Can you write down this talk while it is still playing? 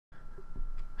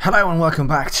Hello and welcome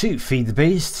back to Feed the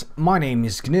Beast. My name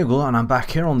is gnoogle and I'm back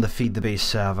here on the Feed the Beast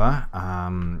server.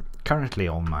 Currently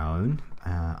on my own.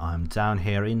 I'm down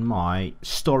here in my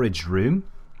storage room.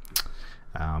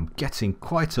 I'm getting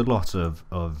quite a lot of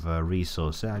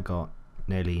resources. I got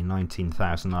nearly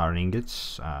 19,000 iron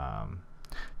ingots,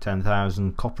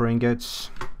 10,000 copper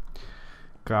ingots,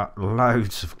 got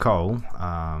loads of coal,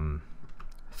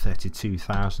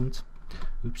 32,000.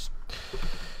 Oops.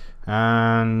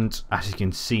 And as you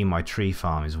can see, my tree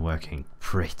farm is working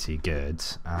pretty good.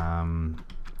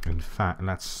 In fact,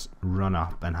 let's run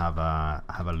up and have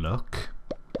a look.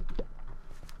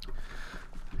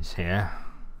 It's here.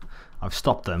 I've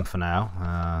stopped them for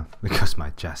now because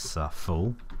my chests are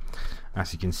full.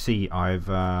 As you can see, I've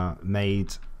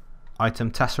made item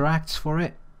tesseracts for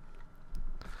it.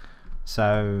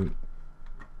 So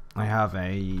I have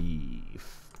a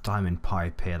diamond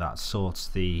pipe here that sorts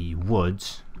the wood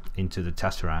into the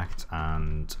tesseract,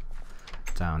 and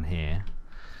down here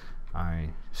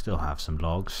I still have some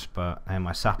logs, but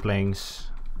my saplings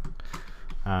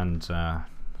and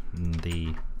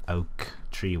the oak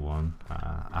tree one,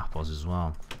 apples as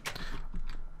well.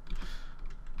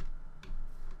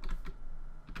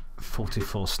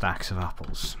 44 stacks of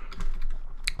apples.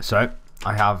 So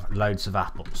I have loads of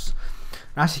apples.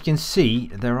 As you can see,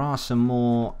 there are some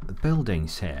more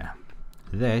buildings here.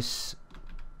 This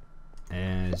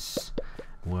is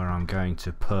where I'm going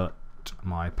to put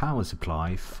my power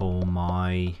supply for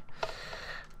my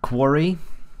quarry.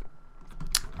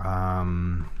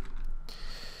 I'm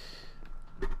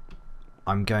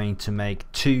going to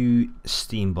make 2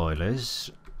 steam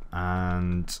boilers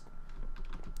and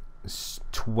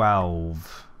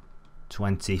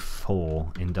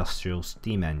 24 industrial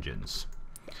steam engines.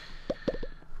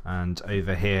 And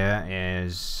over here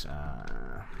is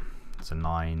it's a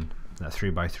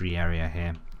 3x3 area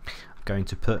here. I'm going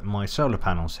to put my solar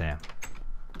panels here,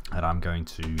 and I'm going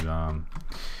to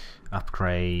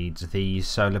upgrade these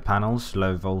solar panels,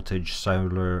 low voltage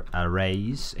solar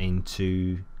arrays,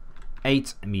 into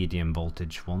 8 medium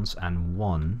voltage ones and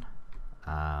 1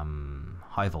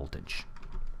 high voltage.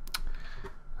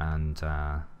 And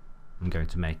I'm going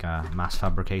to make a mass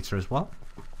fabricator as well.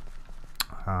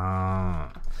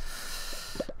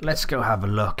 Let's go have a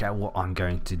look at what I'm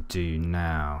going to do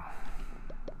now.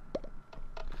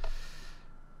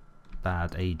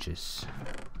 Bad ages.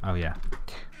 Oh yeah,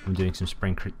 I'm doing some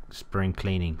spring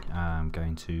cleaning. I'm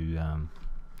going to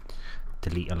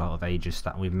delete a lot of ages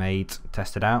that we've made,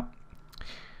 tested out.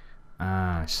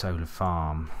 Solar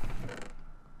farm.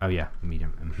 Oh yeah,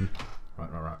 medium.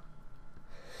 Right.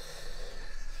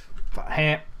 But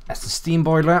here, that's the steam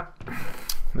boiler.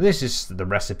 This is the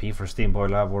recipe for a steam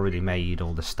boiler. I've already made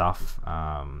all the stuff.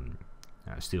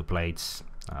 Steel plates,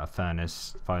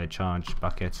 furnace, fire charge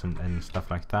buckets, and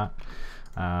stuff like that.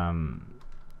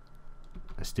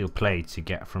 Steel plates you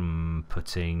get from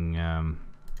putting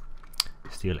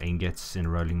steel ingots in a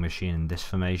rolling machine in this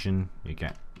formation. You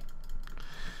get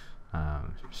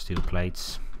steel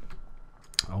plates.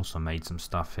 Also made some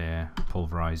stuff here: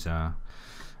 pulverizer,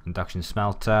 induction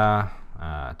smelter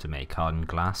to make hardened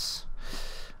glass.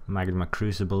 Magma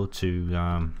crucible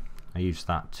to I use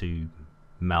that to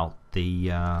melt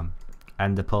the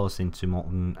ender pearls into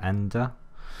molten ender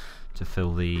to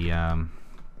fill the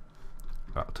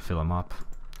to fill them up.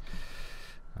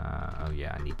 Oh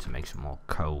yeah, I need to make some more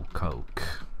coal coke.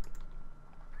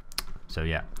 So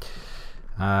yeah,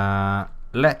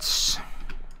 let's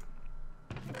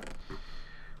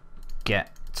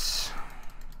get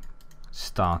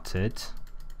started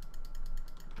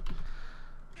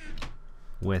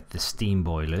with the steam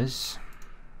boilers.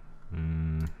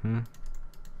 And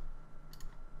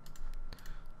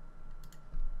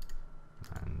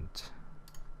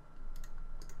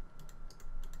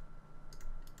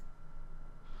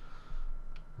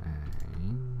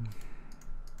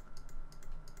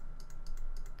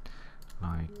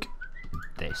like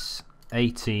this,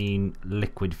 18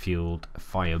 liquid fueled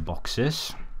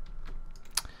fireboxes,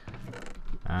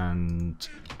 and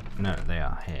no, they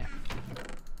are here.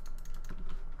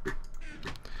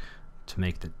 To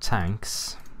make the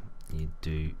tanks, you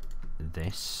do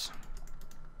this.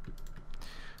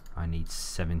 I need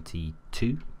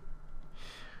 72.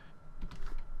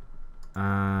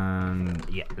 And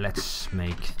yeah, let's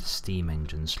make steam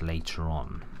engines later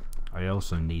on. I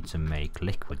also need to make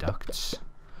liquid ducts.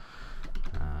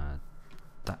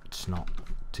 That's not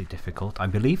too difficult, I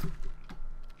believe.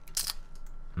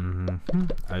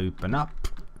 Open up.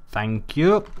 Thank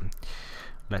you.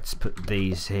 Let's put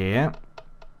these here.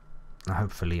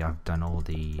 Hopefully I've done all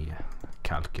the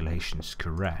calculations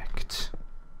correct.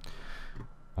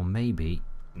 Or maybe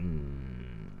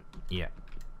yeah,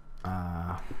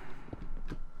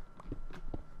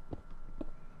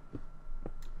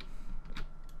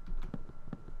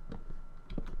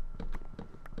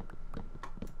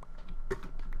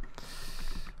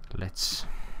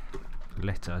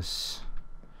 let us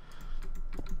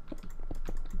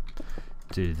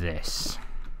do this.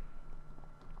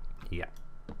 Yeah.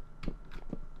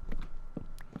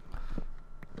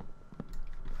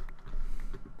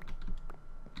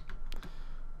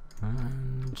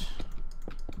 And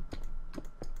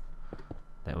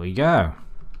there we go.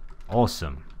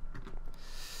 Awesome.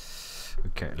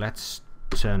 Okay, let's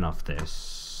turn off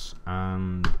this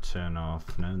and turn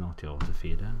off, no, not the auto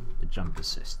feeder, the jump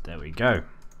assist. There we go.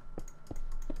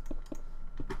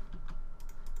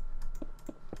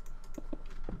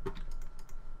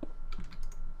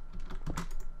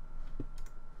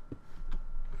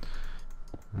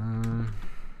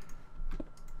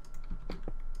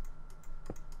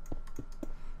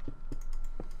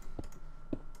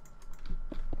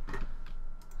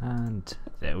 And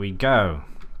there we go.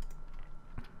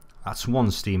 That's one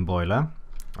steam boiler.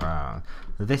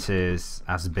 This is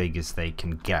as big as they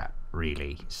can get,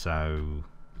 really. So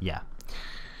yeah,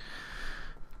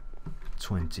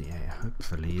 28.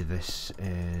 Hopefully this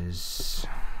is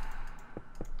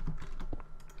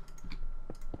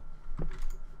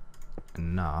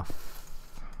enough.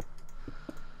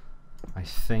 I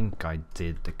think I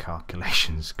did the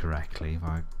calculations correctly, but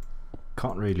I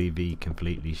can't really be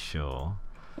completely sure.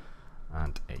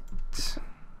 And 8.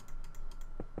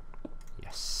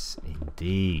 Yes,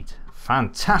 indeed.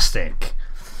 Fantastic.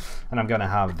 And I'm going to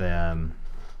have the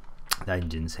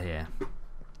engines here.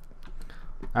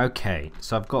 Okay,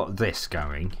 so I've got this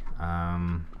going.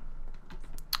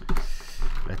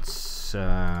 Let's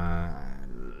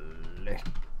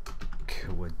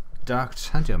liquid ducts.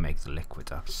 How do I make the liquid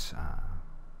ducts?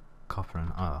 Copper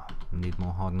and I need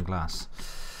more hardened glass.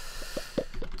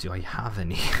 Do I have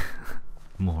any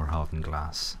more hardened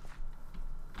glass?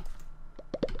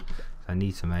 I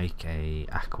need to make a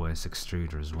aqueous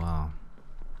extruder as well.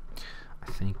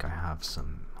 I think I have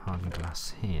some hardened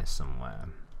glass here somewhere.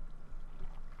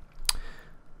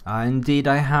 Indeed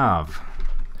I have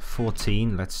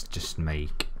 14. Let's just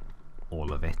make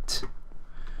all of it.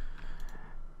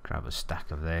 Grab a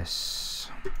stack of this.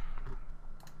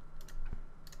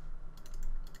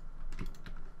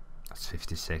 That's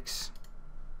 56.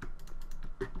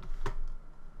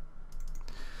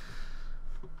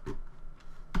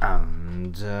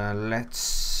 And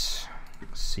let's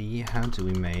see, how do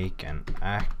we make an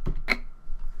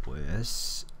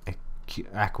aqueous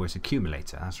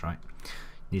accumulator? That's right.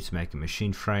 Need to make a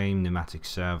machine frame, pneumatic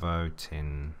servo,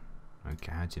 tin.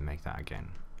 Okay, how do you make that again?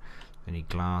 We need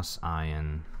glass,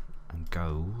 iron, and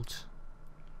gold,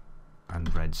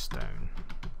 and redstone.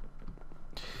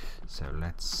 So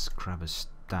let's grab a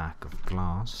stack of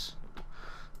glass.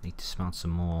 Need to smelt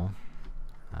some more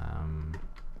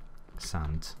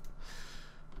sand,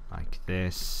 like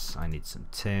this. I need some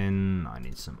tin, I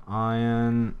need some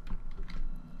iron,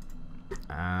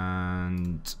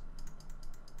 and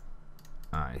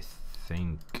I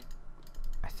think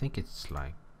it's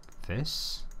like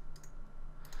this.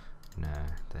 No,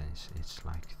 it's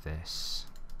like this.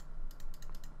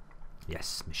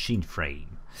 Yes, machine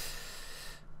frame.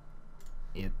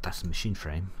 Yeah, that's a machine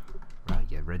frame. Right,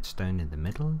 yeah, redstone in the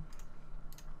middle.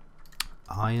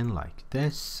 Iron like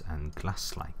this, and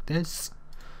glass like this.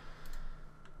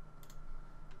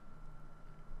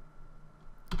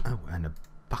 Oh, and a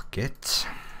bucket.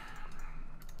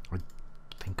 I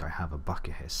think I have a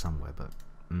bucket here somewhere, but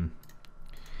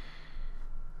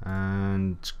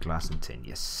and glass and tin,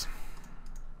 yes.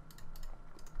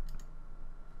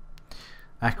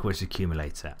 Aqueous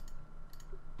accumulator.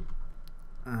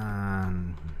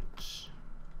 And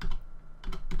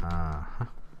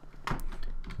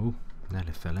ooh,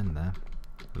 nearly fell in there.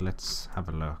 Let's have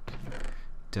a look.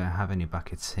 Do I have any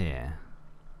buckets here?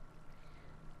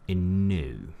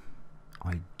 No,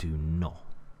 I do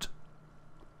not.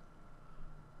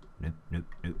 Nope, nope,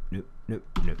 nope, nope, nope,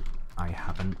 nope. I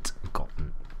haven't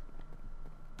gotten.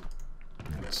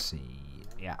 Let's see.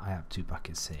 Yeah, I have 2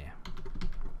 buckets here.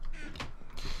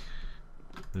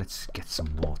 Let's get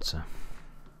some water.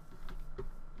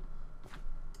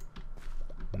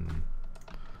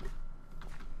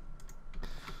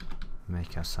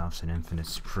 Make ourselves an infinite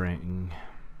spring.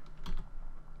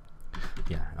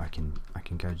 Yeah, I can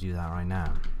go do that right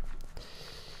now.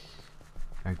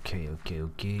 Okay.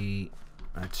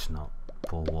 Let's not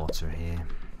pour water here.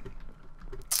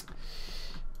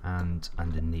 And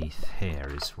underneath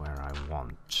here is where I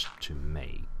want to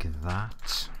make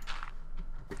that.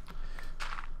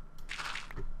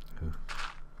 Ooh.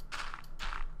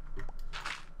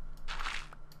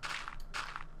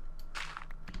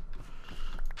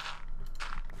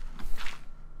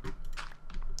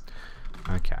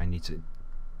 Okay, I need to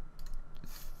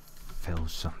fill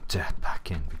some dirt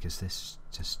back in because this is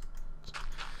just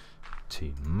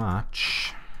too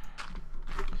much.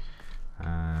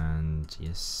 And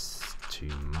yes,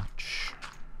 too much.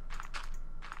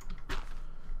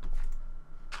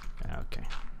 Okay.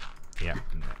 Yeah,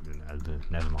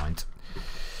 never mind.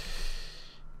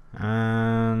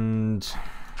 And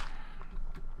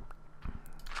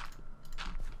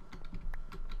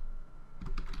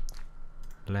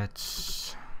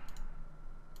let's,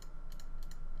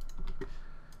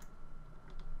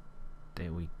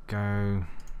 there we go.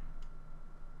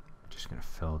 Just gonna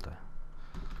fill the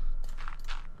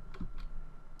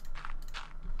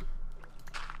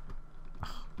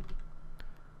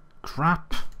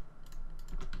crap.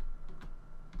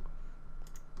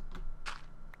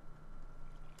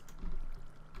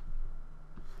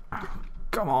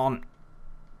 Come on.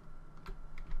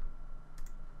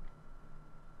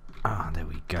 Ah, there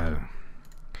we go.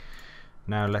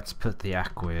 Now let's put the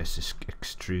aqueous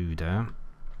extruder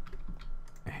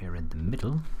here in the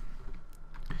middle.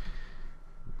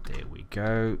 There we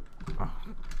go. Oh,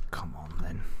 come on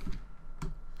then.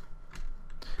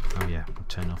 Oh yeah, I'll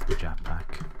turn off the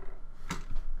jetpack.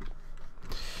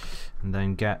 And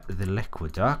then get the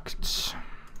liquid ducts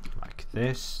like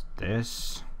this,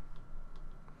 this.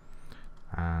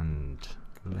 And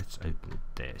let's open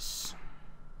this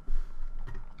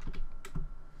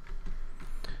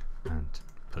and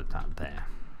put that there.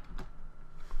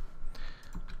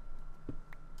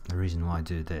 The reason why I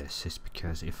do this is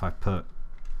because if I put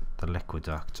the liquid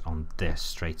duct on this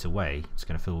straight away, it's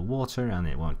going to fill with water and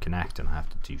it won't connect, and I have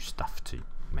to do stuff to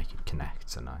make it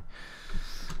connect. And I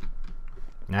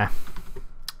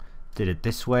did it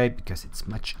this way because it's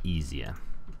much easier.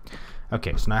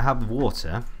 Okay, so now I have the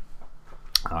water.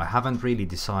 I haven't really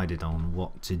decided on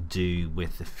what to do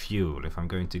with the fuel. If I'm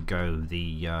going to go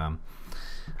the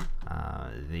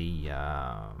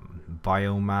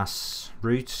biomass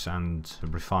route and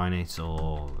refine it,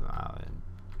 or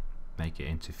make it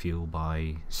into fuel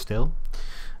by still.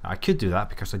 I could do that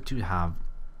because I do have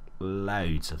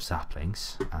loads of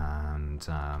saplings, and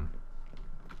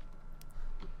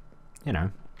you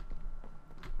know,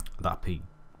 that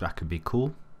could be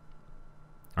cool.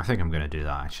 I think I'm going to do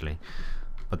that actually.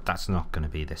 But that's not going to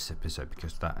be this episode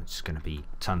because that's going to be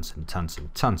tons and tons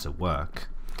and tons of work.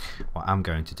 What I'm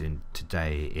going to do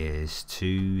today is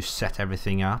to set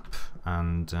everything up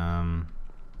and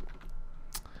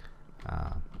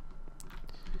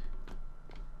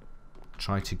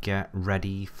try to get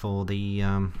ready for the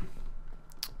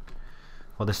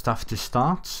stuff to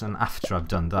start. And after I've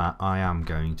done that, I am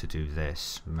going to do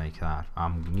this. Make that.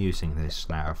 I'm using this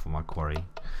now for my quarry.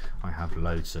 I have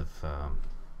loads of.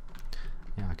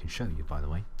 Yeah, I can show you, by the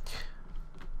way.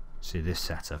 See this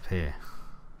setup here.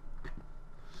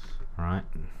 Right,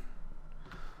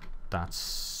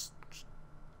 that's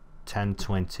 10,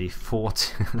 20,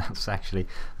 40.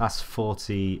 that's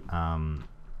 40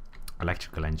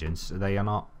 electrical engines. They are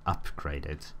not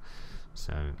upgraded,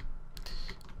 so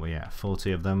well, yeah,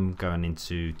 40 of them going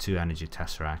into 2 energy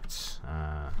tesseracts.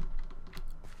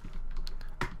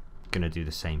 Gonna do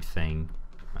the same thing.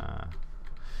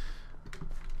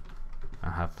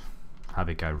 I have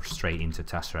it go straight into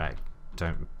tesseract.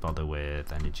 Don't bother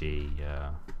with energy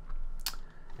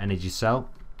cell.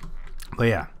 But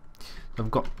yeah,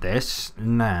 I've got this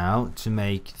now to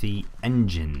make the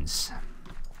engines.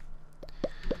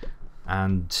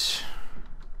 And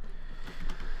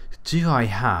do I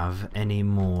have any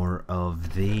more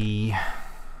of the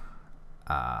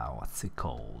what's it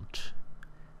called?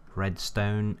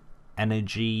 Redstone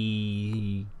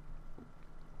energy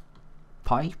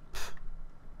pipe?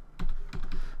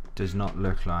 Does not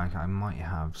look like. I might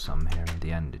have some here in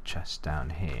the ender chest down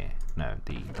here. No,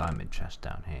 the diamond chest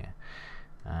down here.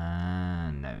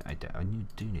 No, I don't. I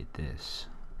do need this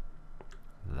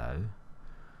though.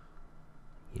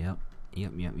 Yep.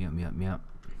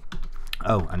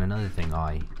 Oh, and another thing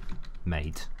I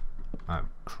made. Oh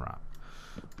crap!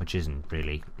 Which isn't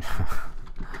really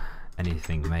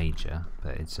anything major,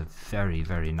 but it's a very,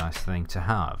 very nice thing to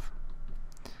have.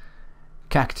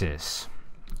 Cactus.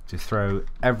 To throw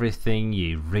everything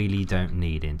you really don't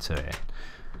need into it.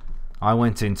 I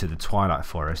went into the Twilight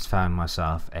Forest, found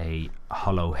myself a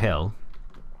hollow hill,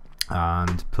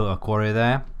 and put a quarry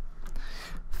there.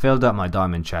 Filled up my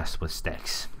diamond chest with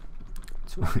sticks.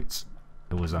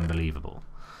 It was unbelievable.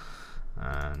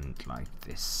 And like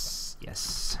this,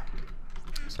 yes.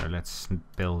 So let's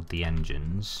build the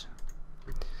engines.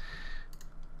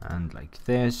 And like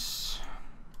this,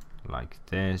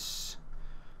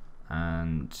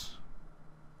 and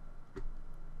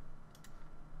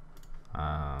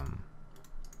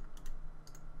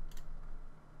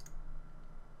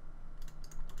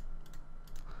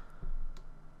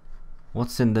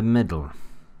What's in the middle?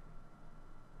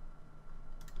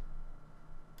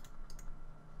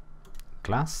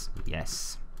 Glass?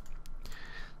 Yes.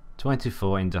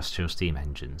 24 industrial steam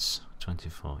engines.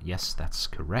 24. Yes, that's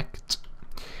correct.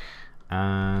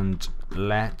 And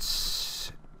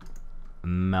let's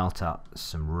melt up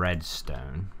some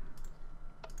redstone.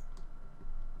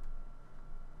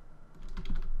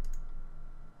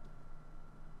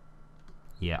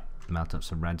 Yeah, melt up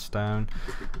some redstone,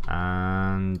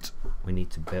 and we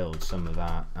need to build some of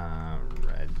that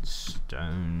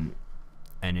redstone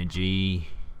energy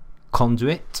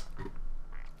conduit.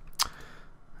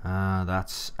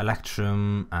 That's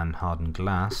electrum and hardened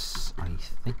glass. I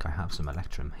think I have some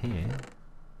electrum here.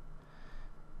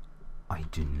 I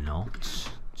do not.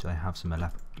 Do I have some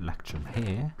electrum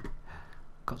here?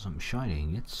 Got some shiny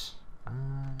ingots.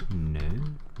 No,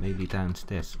 maybe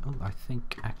downstairs. Oh, I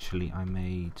think actually I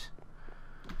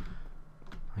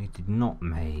did not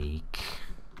make.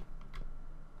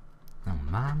 Oh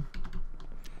man.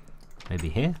 Maybe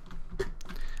here?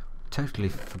 Totally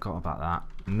forgot about that.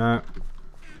 No,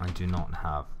 I do not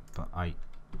have, but I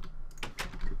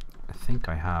think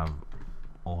I have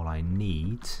all I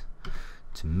need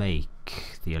to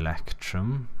make the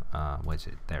electrum. Where's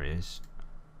it? There it is.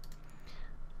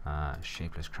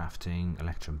 Shapeless crafting,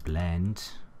 electrum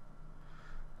blend.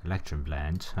 Electrum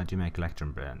blend. How do you make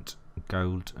electrum blend?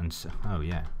 Gold and oh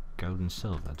yeah, gold and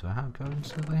silver. Do I have gold and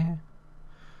silver here?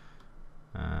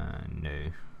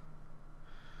 No.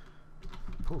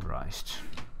 Pulverized.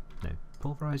 No.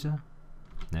 Pulverizer?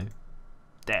 No.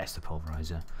 There's the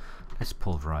pulverizer. Let's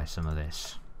pulverize some of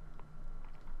this.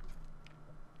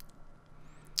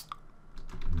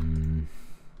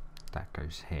 That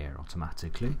goes here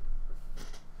automatically.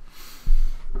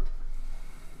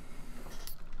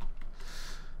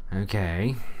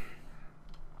 Okay.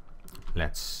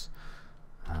 Let's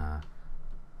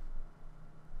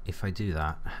if I do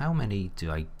that, how many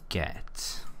do I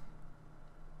get?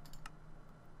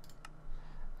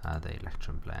 The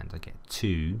electrum blend, I get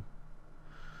 2.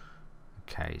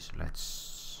 Okay, so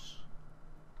let's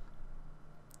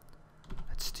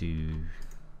do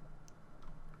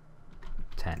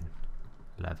 10,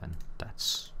 11.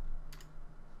 That's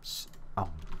oh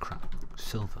crap,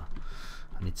 silver.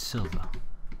 I need silver.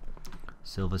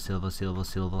 Silver, silver, silver,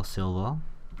 silver, silver.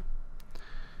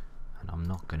 And I'm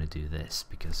not going to do this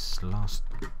because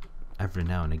every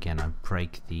now and again I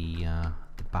break the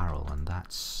barrel, and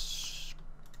that's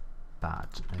bad.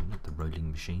 No, not the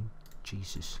rolling machine.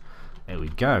 Jesus. There we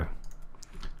go.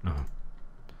 Oh.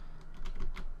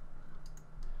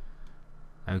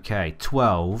 Okay,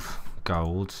 12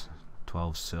 gold,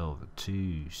 12 silver,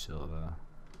 2 silver.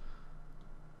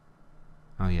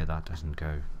 Oh yeah, that doesn't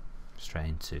go straight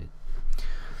into it.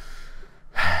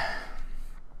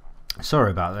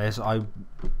 Sorry about this. I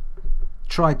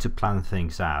tried to plan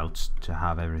things out to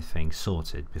have everything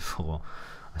sorted before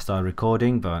I started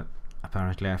recording, but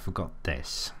apparently I forgot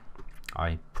this.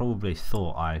 I probably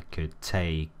thought I could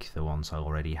take the ones I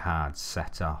already had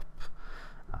set up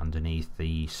underneath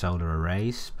the solar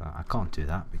arrays, but I can't do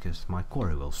that because my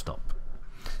quarry will stop,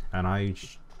 and I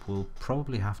will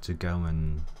probably have to go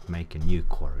and make a new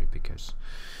quarry because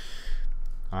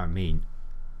I mean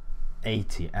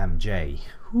 80 MJ,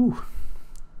 whew,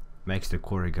 makes the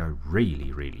quarry go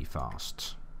really, really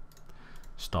fast.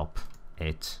 Stop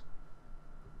it.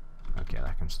 Okay,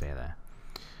 that can stay there.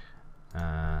 We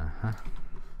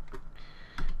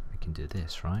can do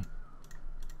this, right?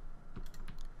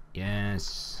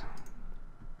 Yes.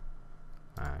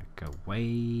 Go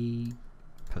away.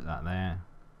 Put that there.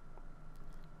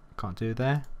 Can't do it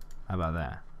there. How about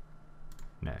there?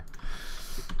 No.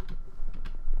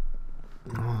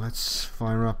 Well, let's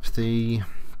fire up the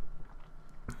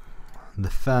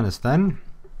furnace then.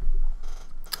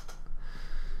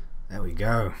 There we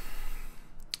go.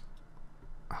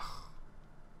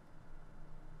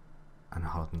 And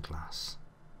hardened glass.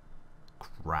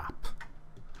 Crap.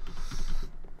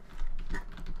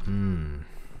 Do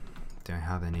I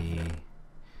have any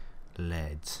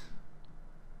lead?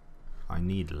 I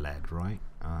need lead, right?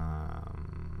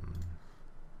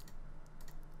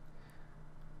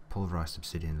 Pulverized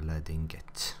obsidian lead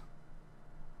ingot.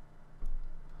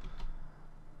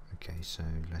 Okay, so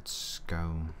let's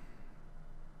go.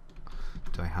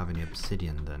 Do I have any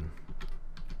obsidian then?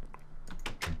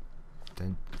 I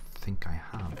don't think I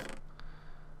have.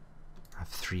 I have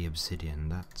 3 obsidian.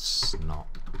 That's not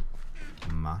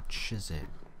much, is it?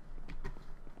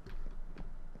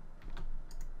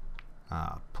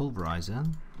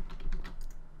 Pulverizer.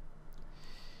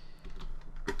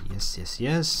 Yes, yes,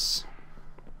 yes.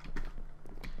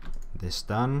 This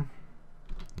done.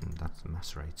 And that's the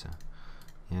macerator.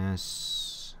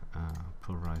 Yes.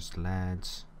 Pulverized lead.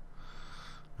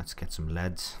 Let's get some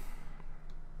lead.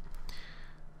 I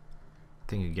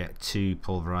think you get 2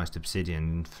 pulverized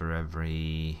obsidian for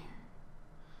every,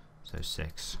 so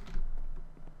 6.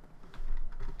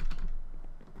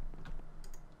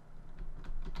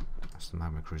 That's the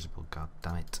magma crucible. God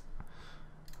damn it!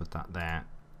 Put that there.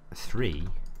 3.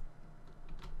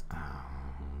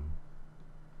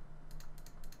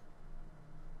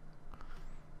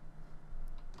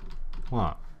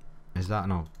 What is that?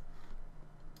 Not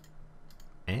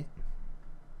it.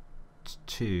 It's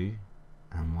 2,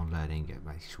 and 1 lead ingot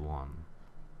makes 1.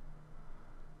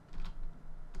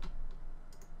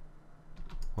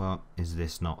 Well, is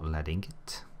this not lead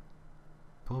ingot?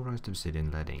 Pulverized obsidian,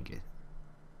 lead ingot.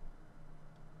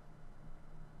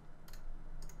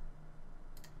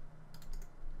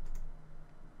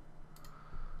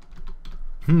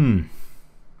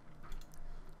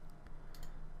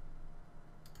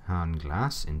 Hard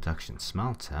glass, induction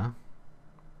smelter,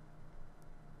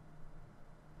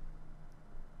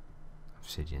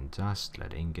 obsidian dust,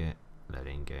 lead ingot, lead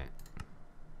ingot,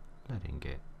 lead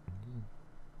ingot.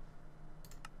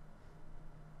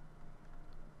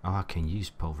 Oh, I can use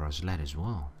pulverized lead as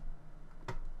well.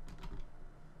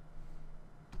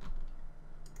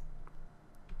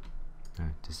 Oh,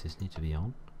 does this need to be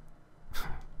on?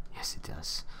 Yes, it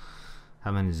does.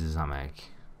 How many does that make?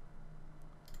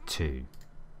 2.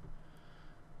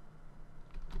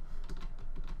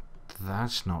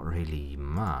 That's not really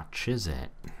much, is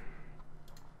it?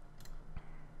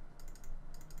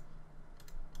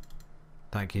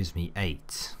 That gives me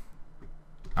 8.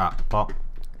 But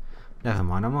never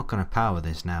mind, I'm not going to power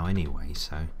this now anyway,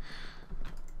 so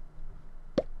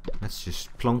let's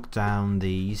just plonk down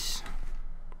these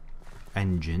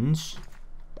engines.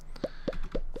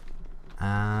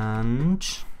 And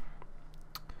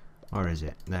where is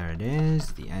it? There it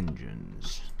is, the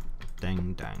engines.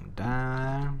 Ding dang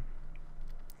dang.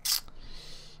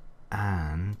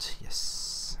 And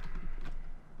yes,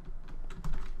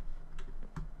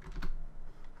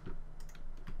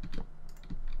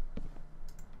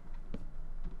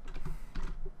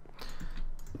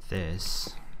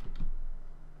 this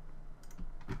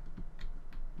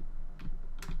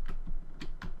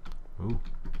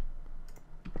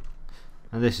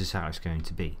and this is how it's going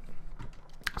to be.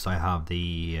 So I have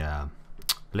the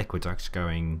liquid ducts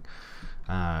going,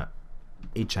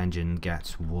 each engine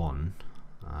gets 1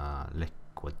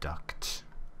 liquid duct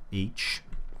each,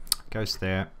 goes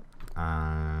there,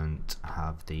 and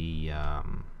have the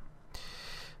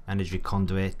energy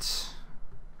conduit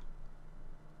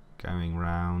going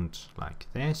round like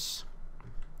this,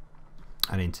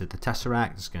 and into the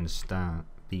tesseract. It's going to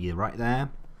be right there,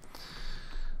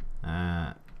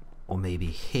 or maybe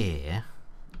here,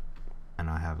 and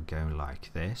I have it going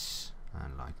like this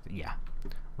and like yeah,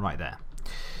 right there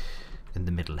in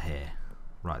the middle here,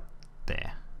 right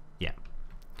there, yeah,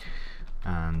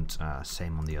 and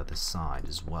same on the other side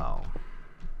as well.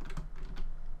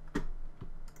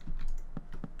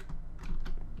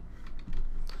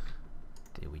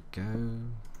 There we go.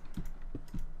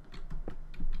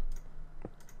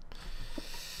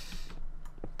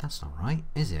 That's not right,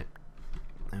 is it?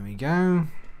 There we go.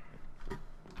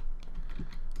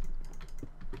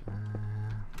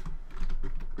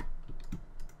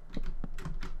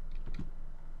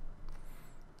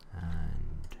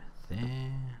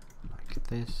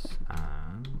 This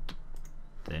and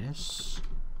this.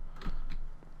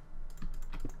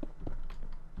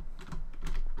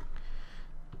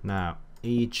 Now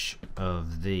each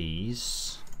of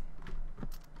these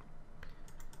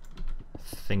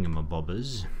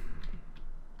thingamabobbers,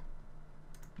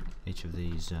 each of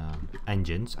these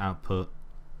engines output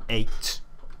 8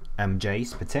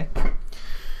 MJs per tick.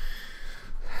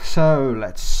 So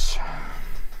let's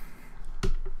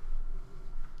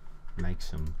make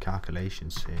some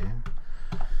calculations here.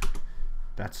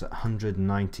 That's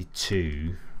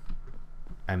 192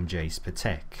 MJs per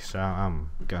tick, so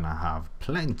I'm gonna have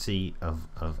plenty of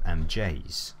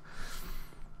MJs,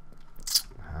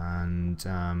 and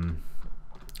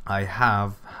I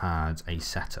have had a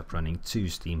setup running 2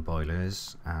 steam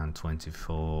boilers and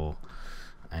 24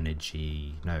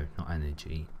 energy, no not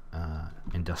energy,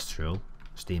 industrial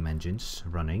steam engines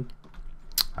running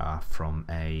from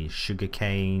a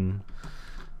sugarcane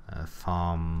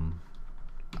farm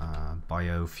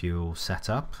biofuel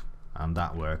setup, and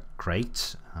that worked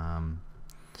great.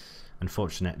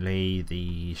 Unfortunately,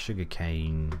 the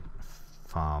sugarcane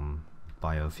farm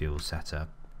biofuel setup,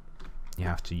 you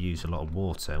have to use a lot of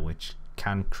water, which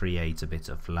can create a bit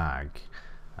of lag,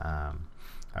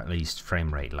 at least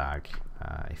frame rate lag,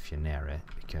 if you're near it,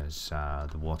 because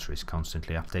the water is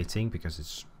constantly updating, because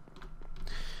it's,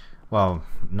 well,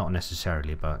 not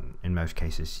necessarily, but in most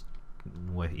cases,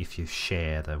 if you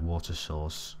share the water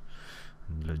source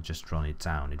and just run it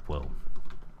down, it will,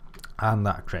 and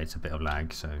that creates a bit of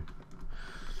lag. So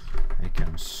here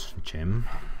comes Jim.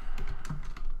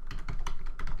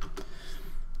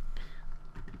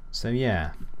 So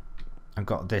yeah, I've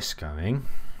got this going.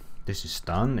 This is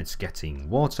done. It's getting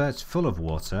water. It's full of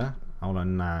water. All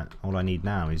I need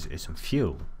now is some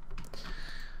fuel.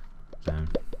 So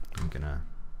I'm gonna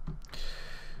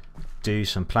do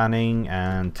some planning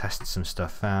and test some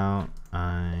stuff out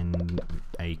in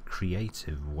a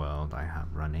creative world I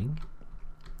have running.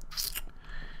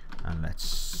 And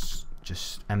let's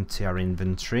just empty our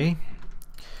inventory.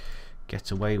 Get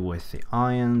away with the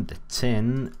iron, the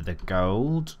tin, the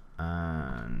gold,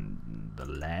 and the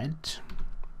lead,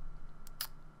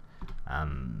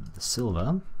 and the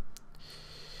silver,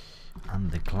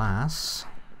 and the glass,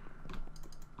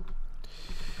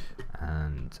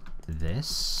 and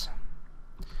this,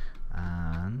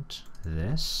 and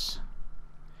this,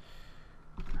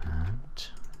 and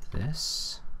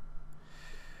this.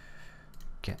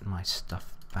 Get my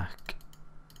stuff back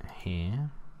here.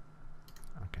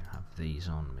 I can have these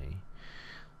on me.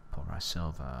 Put our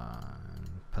silver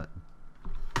and put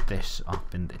this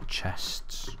up in the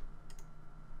chests.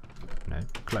 No,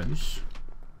 close.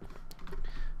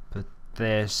 Put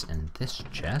this in this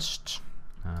chest.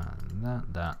 And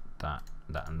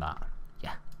that, and that.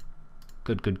 Yeah.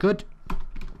 Good, good, good.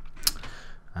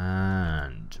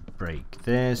 And break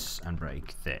this and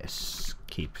break this.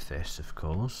 Keep this, of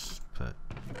course. Put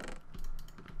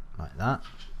like that.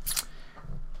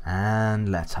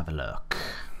 And let's have a look.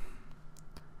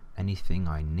 Anything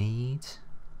I need?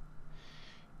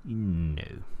 No.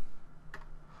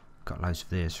 Got loads of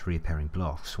this for repairing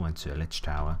blocks. Went to a lich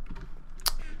tower.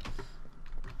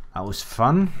 That was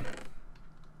fun.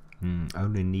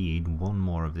 Only need one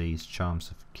more of these charms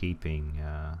of keeping.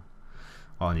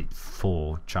 Well, I need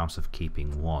 4 charms of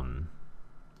keeping 1.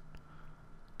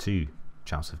 2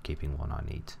 charms of keeping 1 I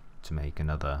need to make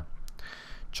another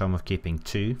charm of keeping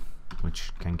 2,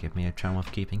 which can give me a charm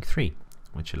of keeping 3,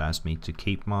 which allows me to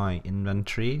keep my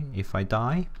inventory if I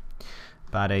die.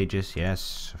 Bad ages,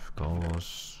 yes, of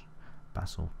course.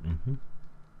 Basalt,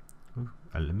 Ooh,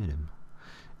 aluminum.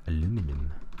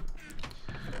 Aluminum.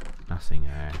 Nothing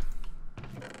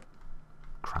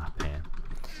crap here.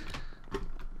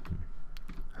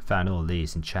 I found all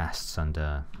these in chests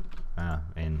under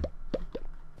in,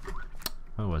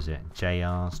 what was it?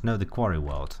 JR's? No, the Quarry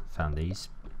World. Found these.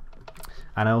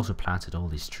 And I also planted all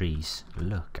these trees.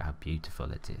 Look how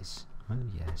beautiful it is. Oh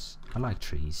yes, I like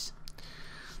trees.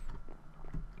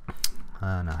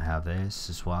 And I have this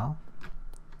as well.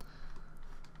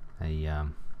 A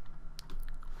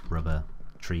rubber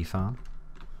tree farm.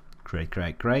 Great,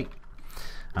 great, great.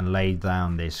 And laid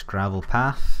down this gravel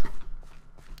path.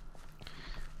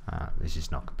 This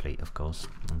is not complete, of course.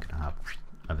 I'm going to have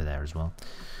over there as well.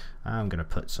 I'm going to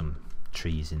put some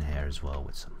trees in here as well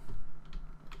with some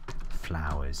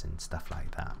flowers and stuff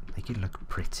like that. Make it look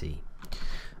pretty.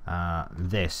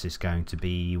 This is going to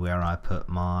be where I put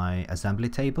my assembly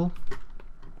table.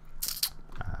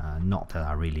 Not that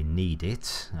I really need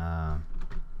it. I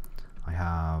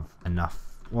have enough.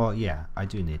 Well, yeah, I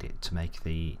do need it to make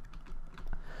the.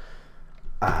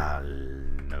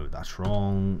 No, that's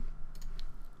wrong.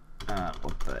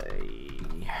 What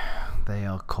they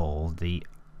are called the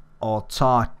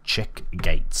autarchic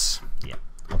gates. Yeah,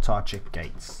 autarchic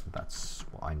gates. That's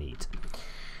what I need.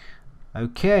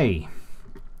 Okay.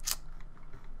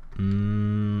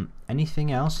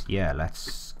 Anything else? Yeah,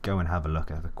 let's go and have a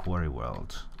look at the quarry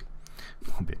world.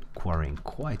 I've been quarrying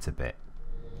quite a bit.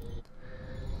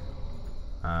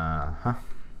 Oh,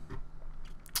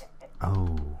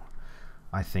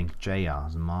 I think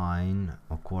JR's mine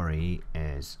or quarry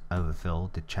is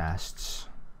overfilled. The chests.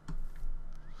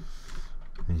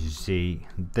 As you see,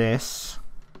 this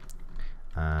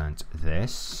and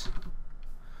this,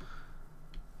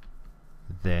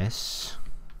 this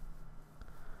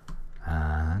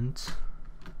and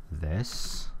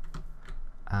this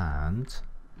and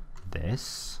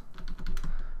this,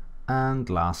 and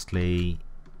lastly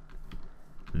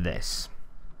this.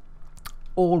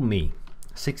 All me.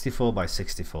 64 by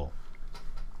 64.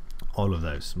 All of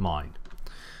those mine.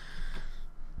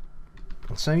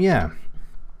 So yeah,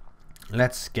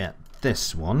 let's get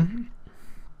this one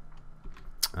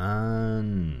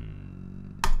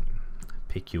and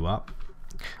pick you up.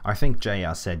 I think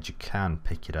JR said you can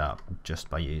pick it up just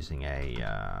by using a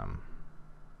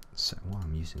so, well,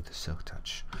 I'm using the silk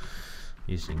touch,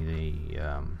 using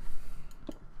the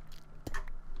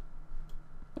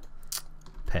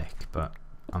pick, but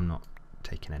I'm not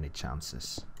taking any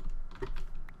chances.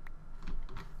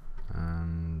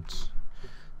 And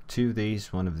 2 of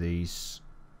these, 1 of these.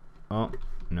 Oh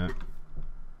no.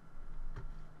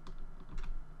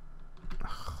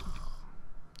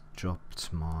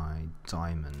 Dropped my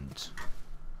diamond.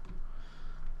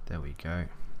 There we go.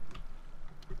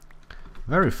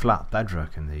 Very flat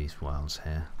bedrock in these worlds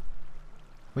here,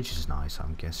 which is nice, I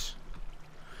guess.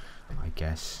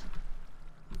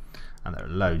 And there are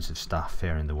loads of stuff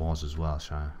here in the walls as well,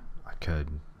 so I could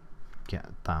get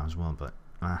that as well, but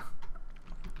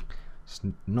it's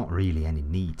not really any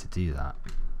need to do that.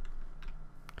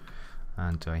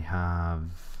 And do I have...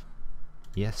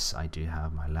 Yes, I do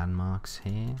have my landmarks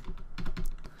here.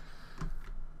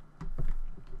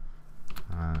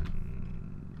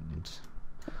 And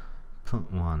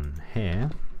put 1 here.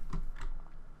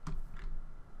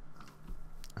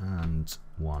 And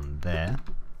 1 there.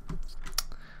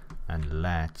 And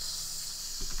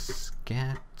let's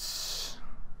get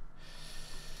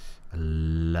a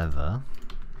lever,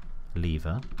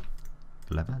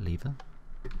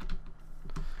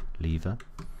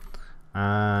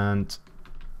 and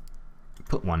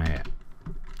put 1 here.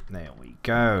 There we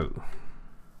go.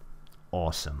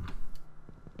 Awesome.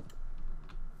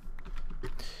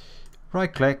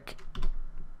 Right click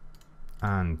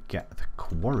and get the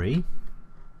quarry.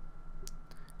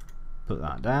 Put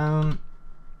that down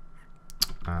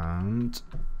and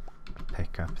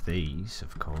pick up these,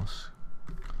 of course.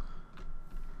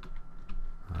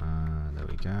 There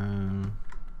we go.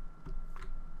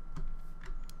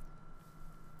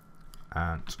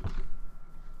 And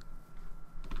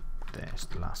there's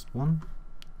the last one.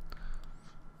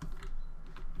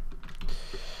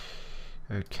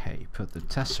 Okay, put the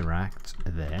tesseract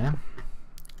there.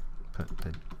 Put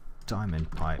the diamond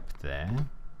pipe there.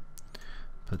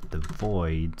 Put the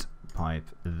void pipe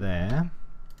there.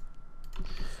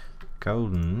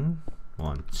 Golden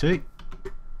 1, 2.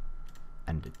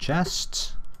 And the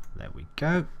chest. There we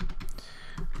go.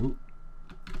 Ooh.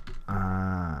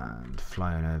 And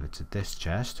fly on over to this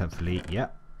chest. Hopefully,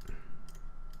 yep.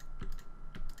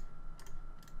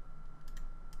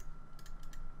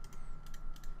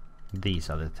 These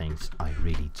are the things I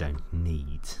really don't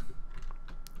need.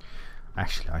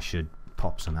 Actually, I should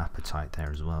pop some appetite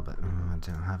there as well, but I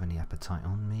don't have any appetite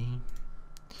on me.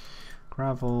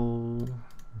 Gravel,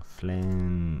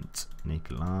 flint,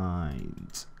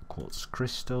 nickelite, quartz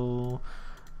crystal,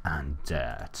 and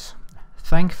dirt.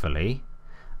 Thankfully,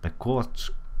 the quartz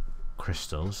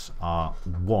crystals are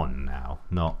 1 now,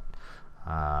 not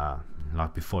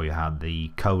like before you had the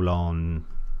colon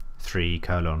 3,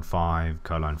 colon 5,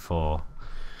 colon 4.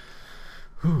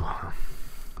 Whew,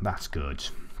 that's good.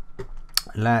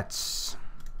 Let's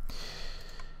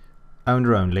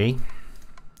owner only,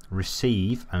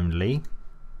 receive only,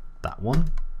 that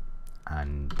one,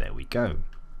 and there we go.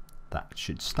 That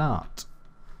should start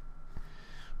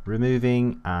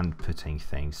removing and putting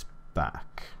things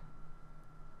back.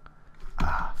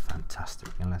 Ah, fantastic.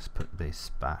 And let's put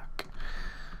this back.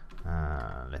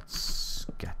 Let's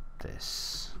get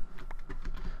this,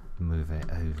 move it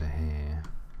over here.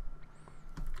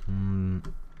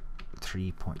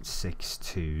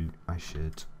 3.62. I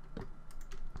should.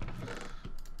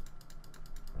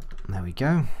 There we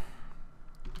go.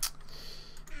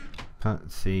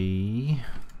 Put the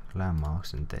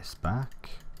landmarks and this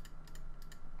back.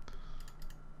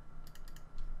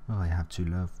 Oh, I have 2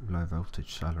 low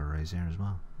voltage solar arrays here as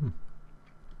well.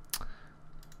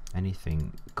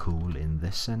 Anything cool in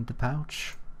this ender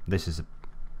pouch? This is a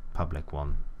public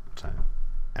one, so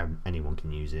anyone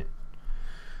can use it.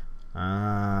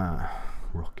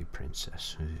 Rocket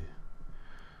Princess. Ooh.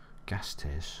 Gas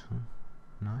tiers.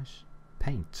 Nice.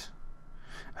 Paint.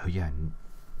 Oh yeah,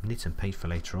 need some paint for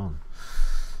later on.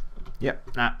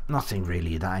 Yep, nothing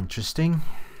really that interesting.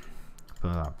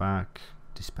 Put that back.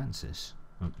 Dispensers.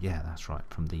 Oh, yeah, that's right,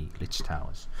 from the Lich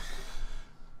Towers.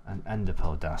 And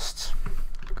enderpearl dust.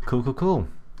 Cool, cool, cool.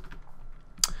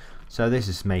 So this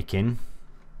is making.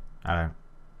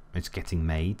 It's getting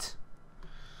made.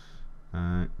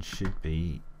 Should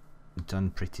be done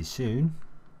pretty soon.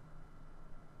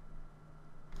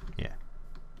 Yeah,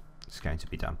 it's going to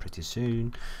be done pretty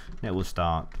soon. And it will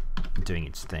start doing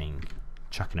its thing,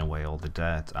 chucking away all the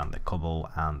dirt and the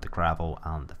cobble and the gravel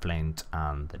and the flint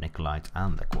and the nickelite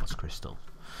and the quartz crystal.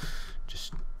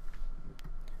 Just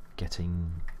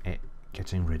getting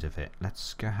rid of it.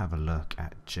 Let's go have a look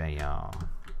at JR.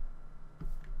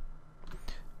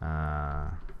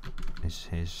 Is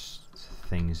his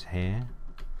things here?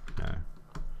 No.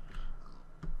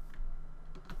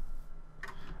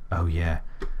 Oh yeah.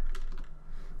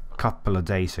 couple of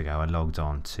days ago I logged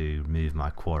on to move my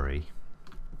quarry,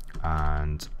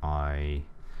 and I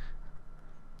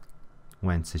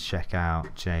went to check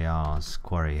out JR's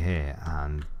quarry here,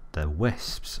 and the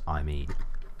wisps, I mean,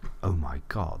 oh my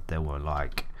god, there were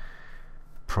like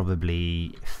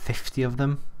probably 50 of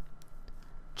them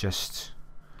just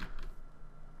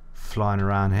flying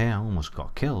around here. I almost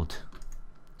got killed.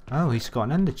 Oh, he's got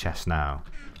an ender chest now.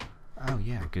 Oh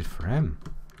yeah, good for him.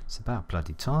 It's about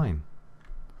bloody time.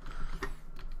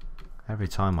 Every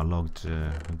time I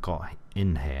got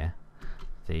in here,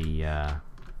 the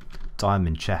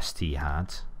diamond chest he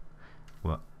had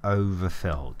were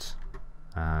overfilled,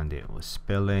 and it was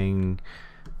spilling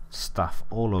stuff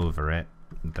all over it,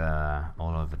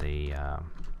 all over the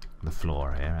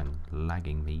floor here, and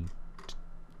lagging me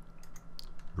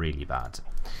really bad.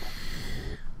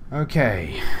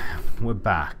 Okay, we're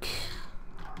back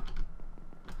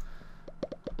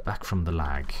from the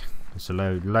lag. There's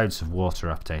loads of water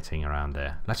updating around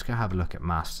there. Let's go have a look at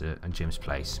Master and Jim's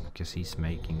place, because he's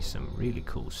making some really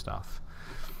cool stuff.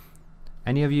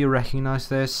 Any of you recognize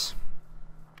this?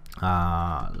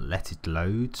 Let it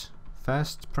load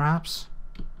first, perhaps?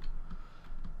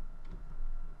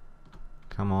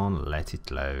 Come on, let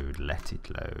it load, let it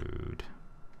load.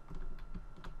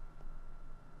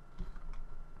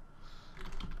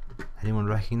 Anyone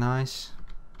recognize?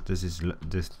 Does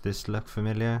this look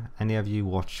familiar? Any of you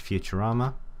watch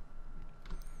Futurama?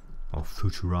 Or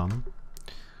Futurama?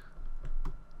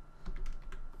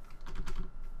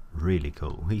 Really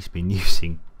cool. He's been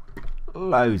using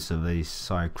loads of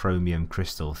these chromium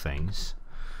crystal things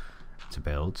to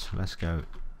build. Let's go.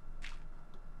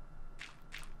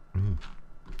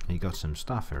 He got some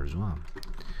stuff here as well.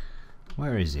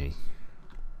 Where is he?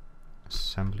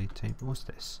 Assembly table. What's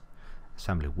this?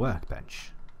 Assembly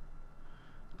workbench.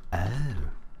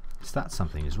 Oh, is that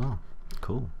something as well?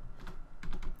 Cool.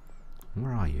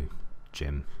 Where are you,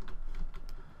 Jim?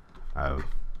 Oh,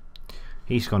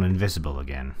 he's gone invisible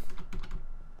again.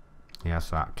 He has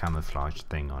that camouflage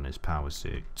thing on his power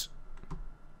suit.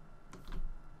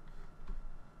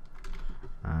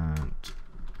 And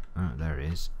oh, there he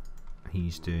is.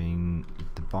 He's doing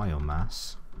the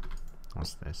biomass.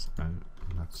 What's this? Oh,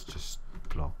 that's just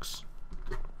blocks.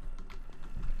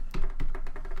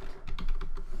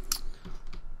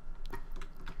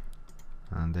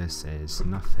 And this is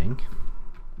nothing.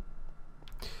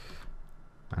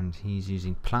 And he's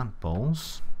using plant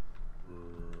balls.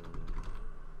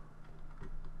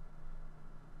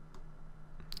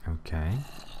 Okay.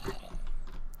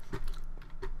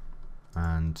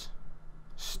 And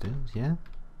still, yeah.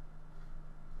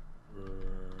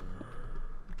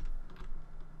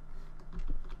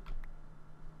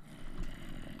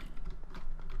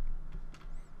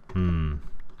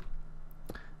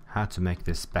 How to make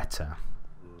this better?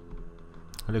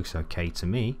 It looks okay to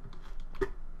me.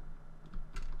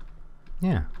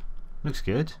 Yeah, looks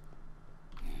good.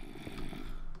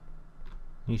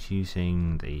 He's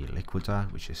using the liquid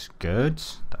arc, which is good.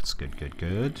 That's good, good,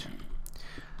 good.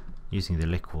 Using the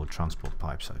liquid transport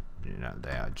pipes, so, you know,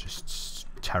 they are just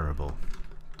terrible.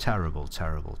 Terrible,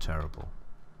 terrible, terrible.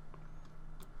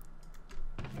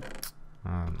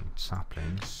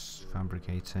 Saplings,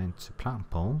 fabricator into plant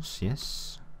poles,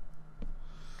 yes.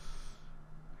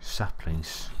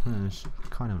 Saplings, it's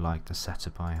kind of like the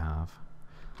setup I have.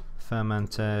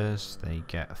 Fermenters, they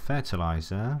get a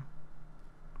fertilizer.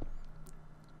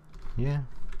 Yeah,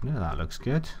 that looks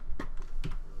good.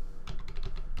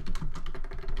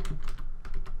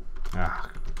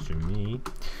 To me.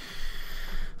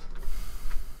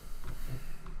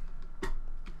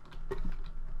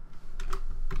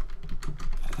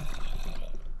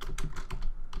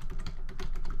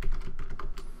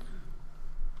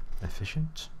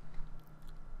 Efficient?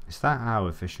 Is that how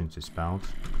efficient is spelled?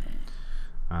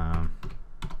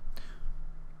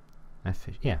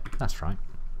 Yeah, that's right.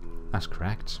 That's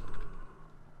correct.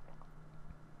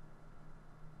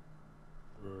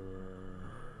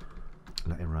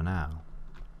 Let it run out.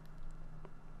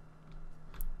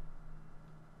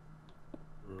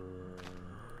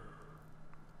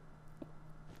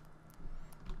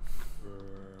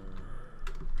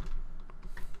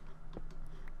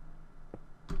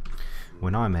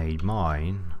 When I made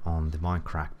mine on the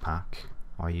Minecraft pack,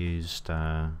 I used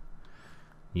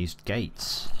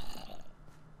gates,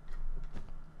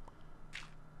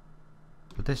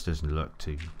 but this doesn't look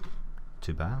too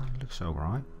bad. It looks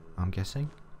alright, I'm guessing.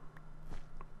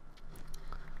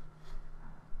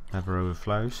 Never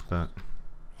overflows, but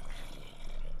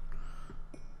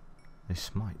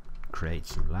this might create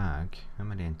some lag. How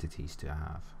many entities do I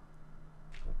have?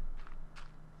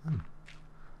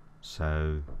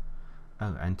 So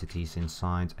Oh, entities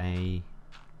inside a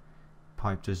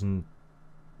pipe doesn't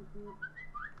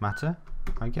matter,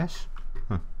 I guess.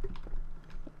 Huh.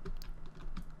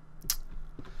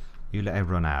 You let it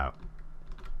run out.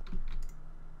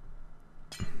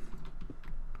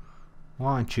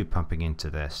 Why aren't you pumping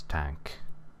into this tank?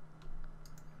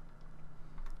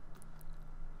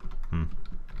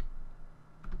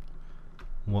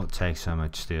 What takes so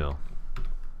much steel?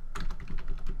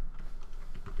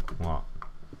 What?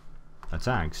 The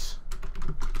tanks?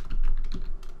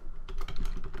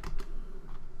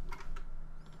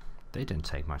 They didn't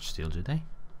take much steel, did they?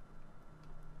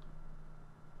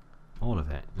 All of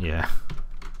it? Yeah.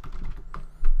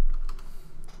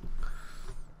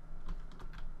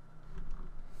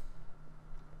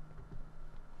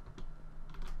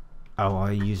 Oh,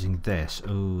 are you using this?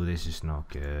 Oh, this is not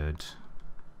good.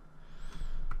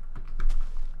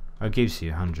 It gives you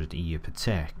 100 EU per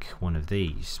tick, one of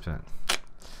these, but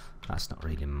that's not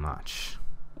really much.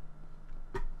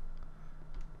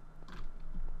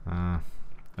 I'm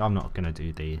not going to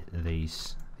do the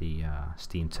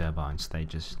steam turbines. They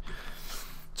just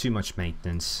too much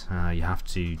maintenance. You have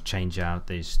to change out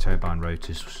these turbine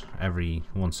rotors every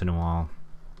once in a while.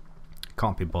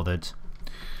 Can't be bothered.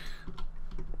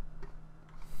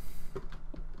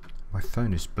 My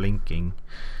phone is blinking.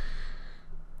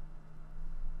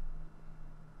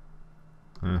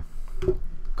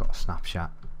 Got a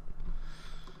snapshot.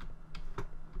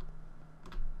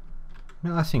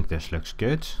 No, I think this looks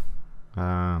good.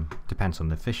 Depends on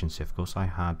the efficiency, of course. I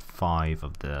had 5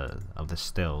 of the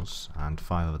stills and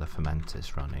 5 of the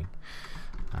fermenters running.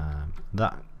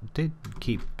 That did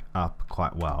keep up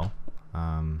quite well.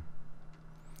 I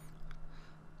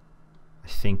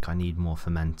think I need more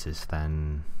fermenters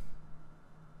than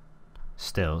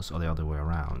stills, or the other way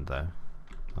around, though.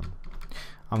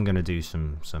 I'm gonna do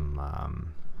some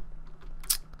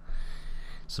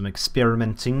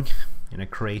experimenting in a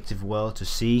creative world to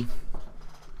see.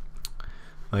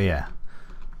 Oh yeah,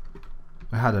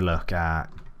 I had a look at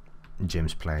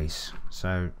Jim's place.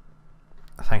 So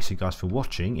thanks you guys for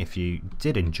watching. If you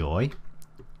did enjoy,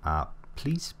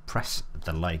 please press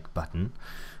the like button,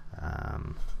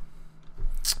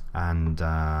 and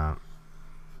I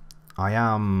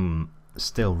am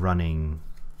still running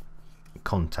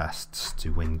contests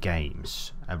to win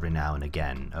games every now and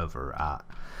again over at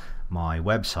my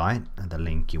website, and the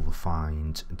link you will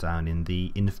find down in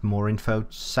the more info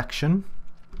section,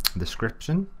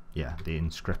 description. Yeah, the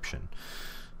inscription.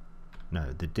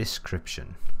 No, the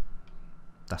description.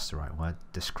 That's the right word.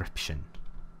 Description.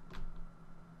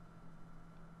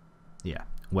 Yeah,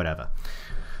 whatever.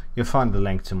 You'll find the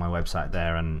link to my website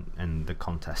there, and the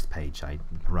contest page. I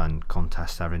run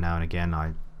contests every now and again.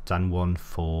 I've done one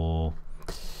for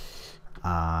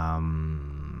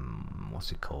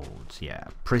what's it called? Yeah,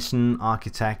 Prison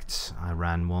Architect. I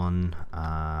ran one.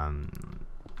 I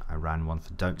ran one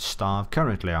for Don't Starve.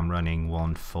 Currently I'm running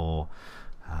one for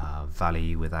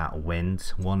Valley Without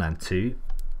Wind 1 and 2.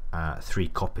 3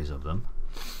 copies of them.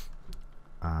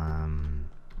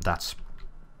 That's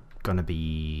gonna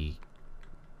be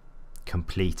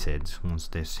completed once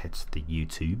this hits the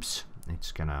YouTubes.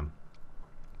 It's gonna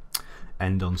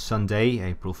end on Sunday,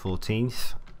 April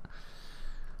 14th,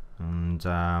 and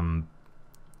I'm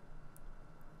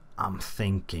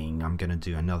thinking I'm gonna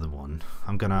do another one.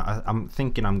 I'm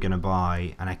thinking I'm gonna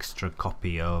buy an extra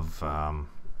copy of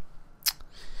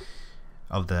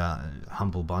the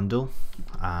Humble Bundle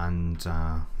and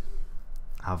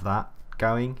have that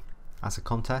going as a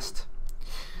contest.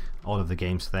 All of the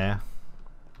games there.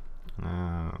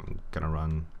 I'm gonna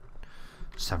run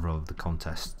several of the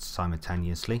contests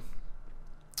simultaneously.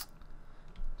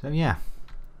 So yeah.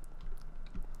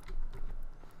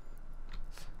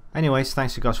 Anyways,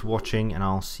 thanks you guys for watching, and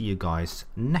I'll see you guys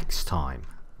next time.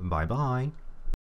 Bye bye.